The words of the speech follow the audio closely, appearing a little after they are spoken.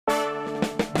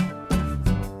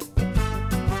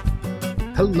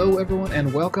Hello everyone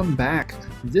and welcome back.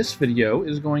 This video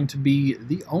is going to be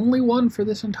the only one for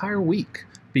this entire week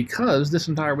because this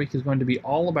entire week is going to be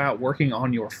all about working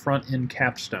on your front-end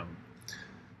capstone.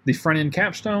 The front-end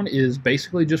capstone is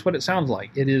basically just what it sounds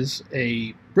like. It is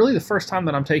really the first time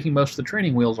that I'm taking most of the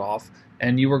training wheels off,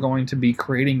 and you are going to be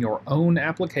creating your own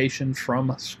application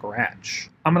from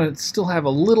scratch. I'm going to still have a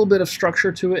little bit of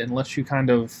structure to it and let you kind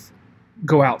of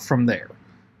go out from there.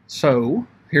 So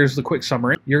here's the quick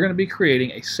summary. You're going to be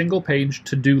creating a single-page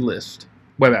to-do list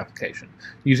web application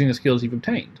using the skills you've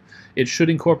obtained. It should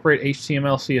incorporate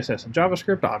HTML, CSS, and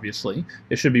JavaScript, obviously.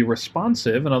 It should be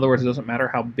responsive. In other words, it doesn't matter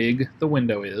how big the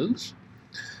window is.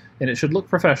 And it should look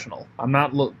professional. I'm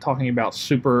not talking about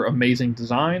super amazing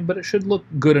design, but it should look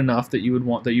good enough that you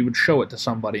would show it to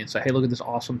somebody and say, hey, look at this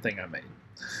awesome thing I made.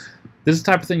 This is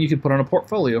the type of thing you could put on a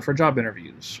portfolio for job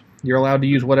interviews. You're allowed to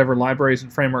use whatever libraries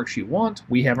and frameworks you want.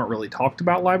 We haven't really talked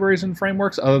about libraries and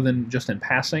frameworks other than just in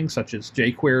passing, such as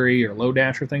jQuery or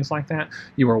Lodash or things like that.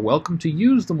 You are welcome to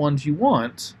use the ones you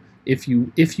want if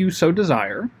you so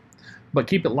desire, but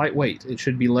keep it lightweight. It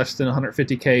should be less than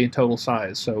 150K in total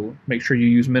size, so make sure you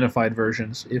use minified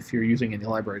versions if you're using any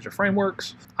libraries or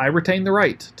frameworks. I retain the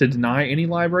right to deny any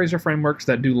libraries or frameworks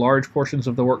that do large portions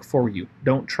of the work for you.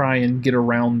 Don't try and get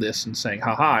around this and saying,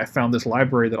 haha, I found this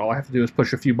library that all I have to do is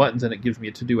push a few buttons and it gives me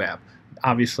a to-do app.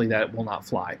 Obviously that will not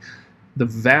fly. The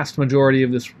vast majority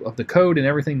of the code and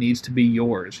everything needs to be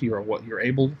yours. You're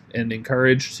able and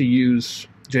encouraged to use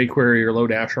jQuery or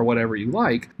Lodash or whatever you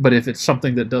like, but if it's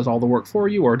something that does all the work for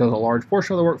you or does a large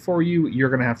portion of the work for you, you're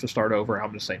going to have to start over. I'm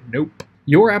going to say nope.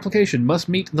 Your application must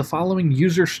meet the following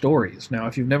user stories. Now,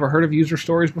 if you've never heard of user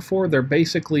stories before, they're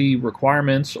basically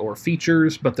requirements or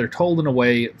features, but they're told in a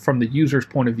way from the user's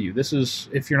point of view. This is,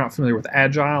 if you're not familiar with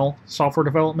Agile software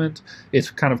development,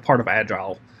 it's kind of part of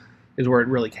Agile is where it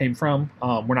really came from.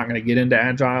 We're not going to get into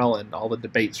Agile and all the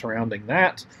debate surrounding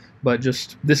that, but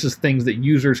just this is things that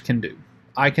users can do.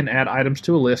 I can add items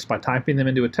to a list by typing them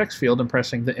into a text field and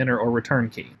pressing the enter or return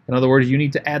key. In other words, you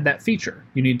need to add that feature.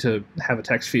 You need to have a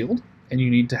text field, and you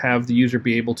need to have the user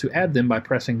be able to add them by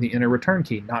pressing the enter return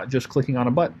key, not just clicking on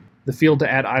a button. The field to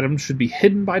add items should be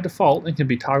hidden by default and can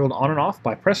be toggled on and off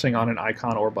by pressing on an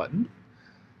icon or button.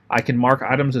 I can mark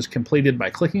items as completed by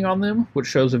clicking on them, which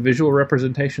shows a visual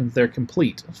representation that they're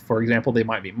complete. For example, they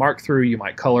might be marked through, you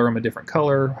might color them a different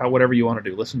color, whatever you want to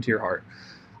do, listen to your heart.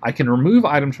 I can remove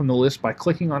items from the list by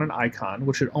clicking on an icon,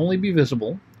 which should only be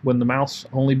visible when the mouse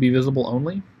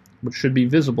which should be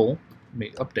visible, let me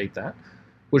update that,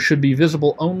 which should be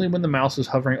visible only when the mouse is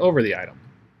hovering over the item.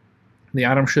 The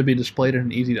item should be displayed in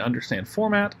an easy to understand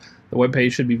format. The web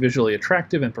page should be visually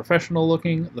attractive and professional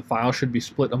looking. The file should be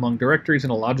split among directories in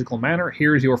a logical manner.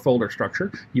 Here's your folder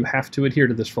structure. You have to adhere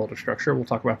to this folder structure. We'll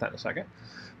talk about that in a second.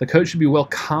 The code should be well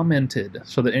commented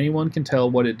so that anyone can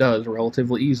tell what it does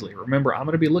relatively easily. Remember, I'm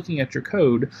going to be looking at your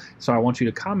code, so I want you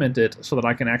to comment it so that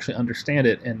I can actually understand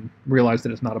it and realize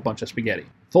that it's not a bunch of spaghetti.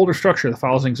 Folder structure. The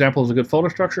following example is a good folder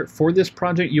structure. For this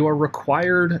project, you are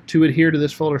required to adhere to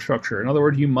this folder structure. In other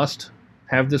words, you must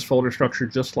have this folder structure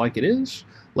just like it is.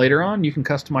 Later on, you can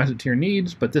customize it to your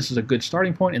needs, but this is a good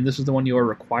starting point, and this is the one you are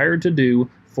required to do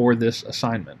for this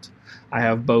assignment. I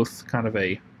have both kind of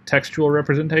a textual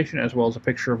representation as well as a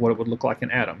picture of what it would look like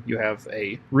in Atom. You have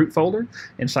a root folder.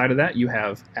 Inside of that, you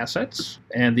have assets,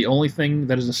 and the only thing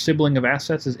that is a sibling of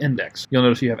assets is index. You'll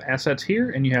notice you have assets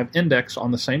here, and you have index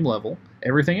on the same level.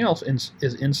 Everything else is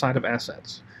inside of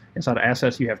assets. Inside of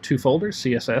assets, you have two folders,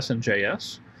 CSS and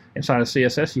JS. Inside of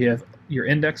CSS, you have your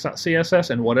index.css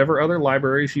and whatever other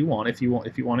libraries you want. If you want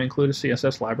to include a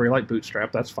CSS library like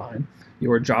Bootstrap, that's fine.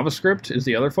 Your JavaScript is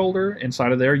the other folder.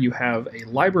 Inside of there, you have a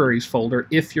libraries folder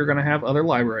if you're going to have other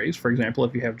libraries. For example,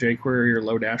 if you have jQuery or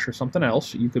Lodash or something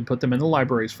else, you could put them in the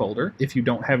libraries folder. If you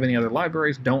don't have any other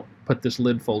libraries, don't put this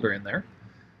lid folder in there.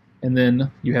 And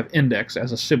then you have index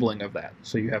as a sibling of that.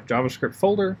 So you have JavaScript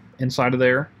folder. Inside of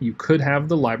there, you could have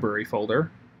the library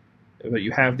folder, but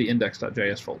you have the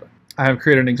index.js folder. I have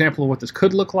created an example of what this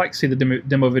could look like. See the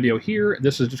demo video here.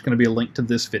 This is just going to be a link to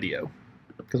this video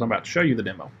because I'm about to show you the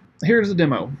demo. Here's the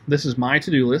demo. This is my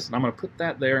to-do list, and I'm going to put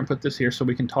that there and put this here so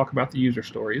we can talk about the user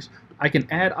stories. I can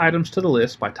add items to the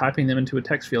list by typing them into a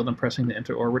text field and pressing the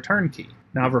enter or return key.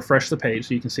 Now I've refreshed the page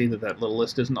so you can see that that little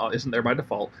list isn't there by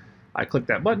default. I click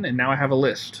that button, and now I have a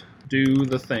list. Do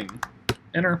the thing.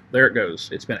 Enter. There it goes.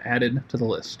 It's been added to the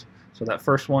list. So that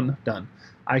first one, done.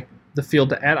 The field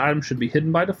to add items should be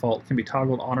hidden by default, can be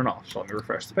toggled on and off. So let me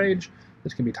refresh the page.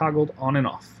 This can be toggled on and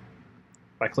off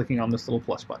by clicking on this little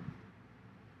plus button.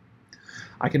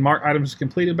 I can mark items as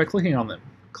completed by clicking on them.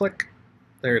 Click.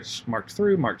 There it's marked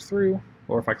through,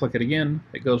 or if I click it again,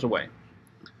 it goes away.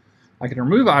 I can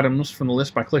remove items from the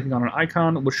list by clicking on an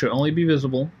icon, which should only be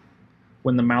visible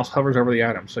when the mouse hovers over the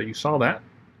item. So you saw that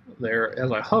there.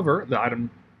 As I hover,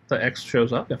 the X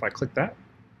shows up. If I click that,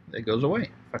 it goes away.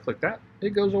 If I click that,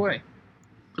 it goes away.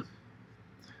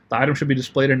 The item should be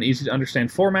displayed in an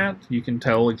easy-to-understand format. You can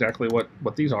tell exactly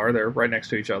what these are. They're right next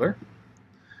to each other.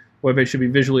 Web page should be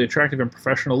visually attractive and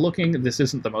professional looking. This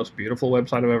isn't the most beautiful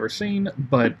website I've ever seen,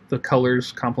 but the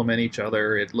colors complement each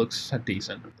other. It looks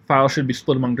decent. Files should be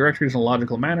split among directories in a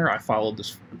logical manner. I followed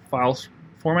this file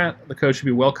format. The code should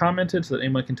be well commented so that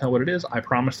anyone can tell what it is. I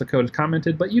promise the code is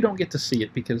commented, but you don't get to see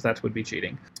it because that would be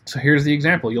cheating. So here's the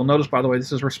example. You'll notice, by the way,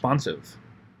 this is responsive.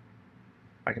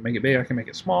 I can make it big, I can make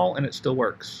it small, and it still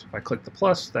works. If I click the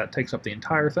plus, that takes up the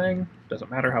entire thing. Doesn't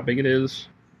matter how big it is.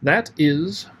 That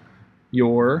is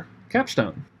your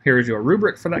Capstone. Here is your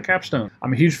rubric for that Capstone.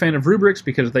 I'm a huge fan of rubrics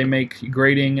because they make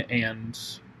grading and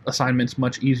assignments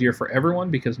much easier for everyone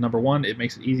because, number one, it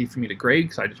makes it easy for me to grade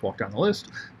because I just walk down the list,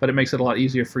 but it makes it a lot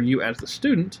easier for you as the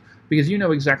student because you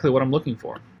know exactly what I'm looking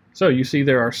for. So you see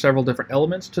there are several different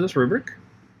elements to this rubric.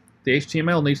 The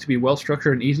HTML needs to be well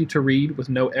structured and easy to read with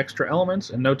no extra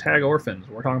elements and no tag orphans.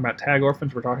 We're talking about tag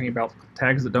orphans, we're talking about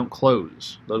tags that don't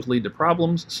close. Those lead to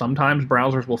problems. Sometimes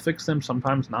browsers will fix them,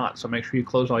 sometimes not. So make sure you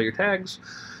close all your tags.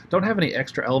 Don't have any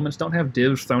extra elements. Don't have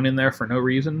divs thrown in there for no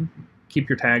reason. Keep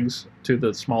your tags to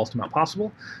the smallest amount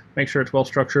possible. Make sure it's well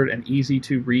structured and easy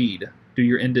to read. Do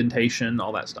your indentation,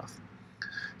 all that stuff.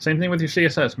 Same thing with your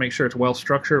CSS. Make sure it's well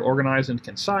structured, organized, and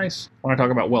concise. When I talk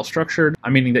about well structured,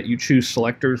 I'm meaning that you choose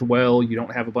selectors well, you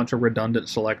don't have a bunch of redundant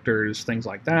selectors, things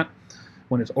like that.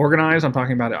 When it's organized, I'm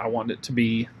talking about I want it to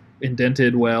be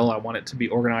indented well, I want it to be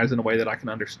organized in a way that I can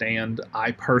understand. I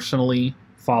personally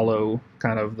follow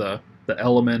kind of the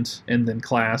element and then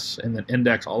class and then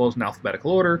index, all those in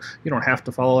alphabetical order. You don't have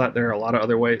to follow that. There are a lot of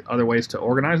other ways to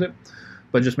organize it,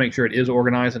 but just make sure it is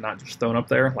organized and not just thrown up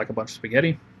there like a bunch of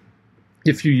spaghetti.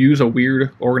 If you use a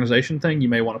weird organization thing, you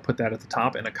may want to put that at the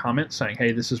top in a comment saying,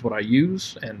 hey, this is what I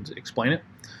use, and explain it.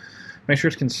 Make sure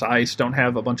it's concise. Don't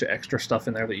have a bunch of extra stuff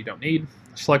in there that you don't need.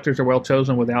 Selectors are well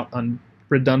chosen without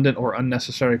redundant or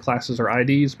unnecessary classes or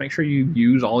IDs. Make sure you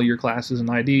use all your classes and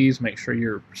IDs. Make sure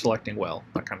you're selecting well,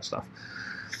 that kind of stuff.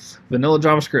 Vanilla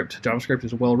JavaScript. JavaScript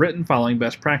is well written, following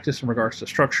best practice in regards to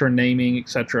structure, naming,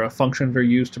 etc. Functions are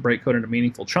used to break code into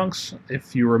meaningful chunks.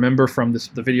 If you remember from the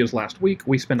videos last week,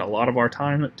 we spent a lot of our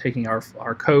time taking our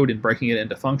code and breaking it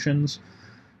into functions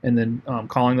and then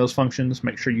calling those functions.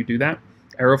 Make sure you do that.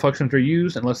 Arrow functions are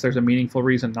used unless there's a meaningful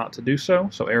reason not to do so.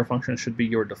 So arrow functions should be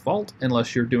your default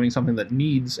unless you're doing something that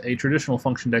needs a traditional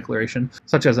function declaration,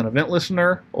 such as an event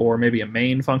listener or maybe a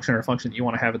main function or a function that you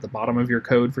want to have at the bottom of your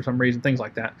code for some reason, things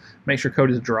like that. Make sure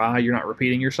code is dry, you're not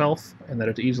repeating yourself, and that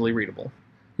it's easily readable.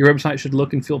 Your website should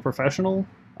look and feel professional.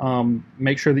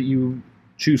 Make sure that you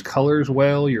choose colors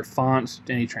well, your fonts,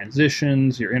 any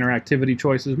transitions, your interactivity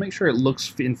choices. Make sure it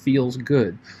looks and feels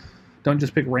good. Don't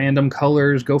just pick random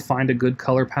colors. Go find a good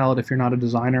color palette if you're not a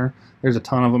designer. There's a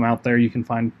ton of them out there. You can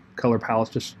find color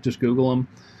palettes, just Google them.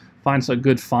 Find a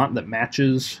good font that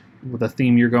matches with the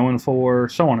theme you're going for,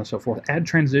 so on and so forth. Add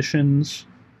transitions,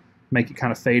 make it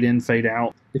kind of fade in, fade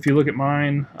out. If you look at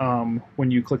mine, when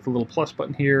you click the little plus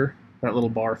button here, that little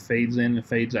bar fades in and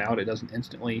fades out. It doesn't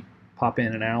instantly pop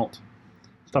in and out,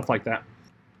 stuff like that.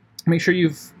 Make sure you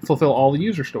fulfill all the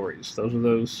user stories. Those are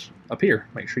those up here.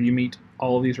 Make sure you meet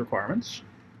all of these requirements.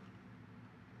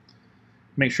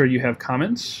 Make sure you have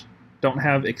comments. Don't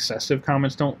have excessive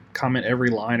comments. Don't comment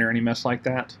every line or any mess like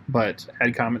that, but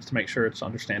add comments to make sure it's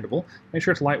understandable. Make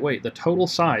sure it's lightweight. The total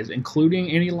size,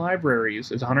 including any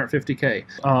libraries, is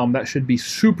 150K. That should be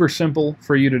super simple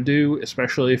for you to do,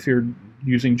 especially if you're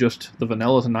using just the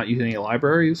vanillas and not using any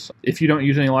libraries. If you don't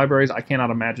use any libraries, I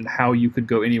cannot imagine how you could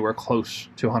go anywhere close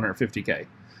to 150K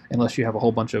unless you have a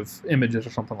whole bunch of images or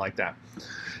something like that.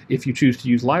 If you choose to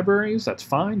use libraries, that's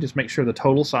fine. Just make sure the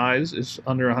total size is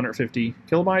under 150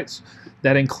 kilobytes.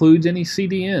 That includes any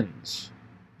CDNs.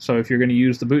 So if you're going to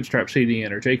use the Bootstrap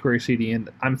CDN or jQuery CDN,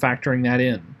 I'm factoring that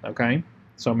in, okay?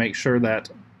 So make sure that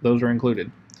those are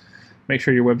included. Make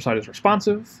sure your website is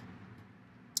responsive,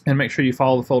 and make sure you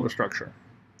follow the folder structure.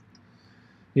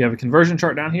 You have a conversion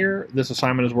chart down here. This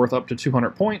assignment is worth up to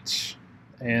 200 points,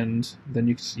 and then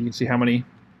you can see how many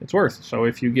it's worth. So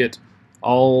if you get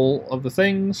all of the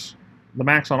things, the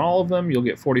max on all of them, you'll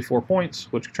get 44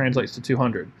 points, which translates to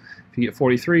 200. If you get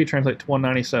 43, it translates to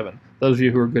 197. Those of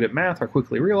you who are good at math are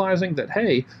quickly realizing that,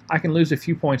 hey, I can lose a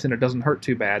few points and it doesn't hurt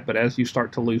too bad, but as you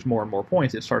start to lose more and more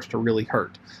points, it starts to really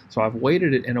hurt. So I've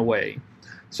weighted it in a way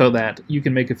so that you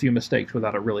can make a few mistakes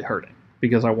without it really hurting,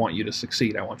 because I want you to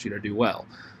succeed. I want you to do well.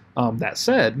 That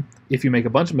said, if you make a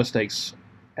bunch of mistakes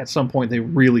at some point they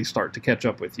really start to catch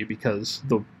up with you, because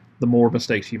the more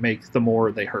mistakes you make, the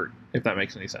more they hurt, if that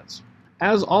makes any sense.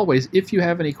 As always, if you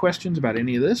have any questions about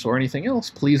any of this or anything else,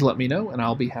 please let me know and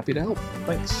I'll be happy to help.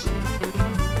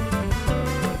 Thanks.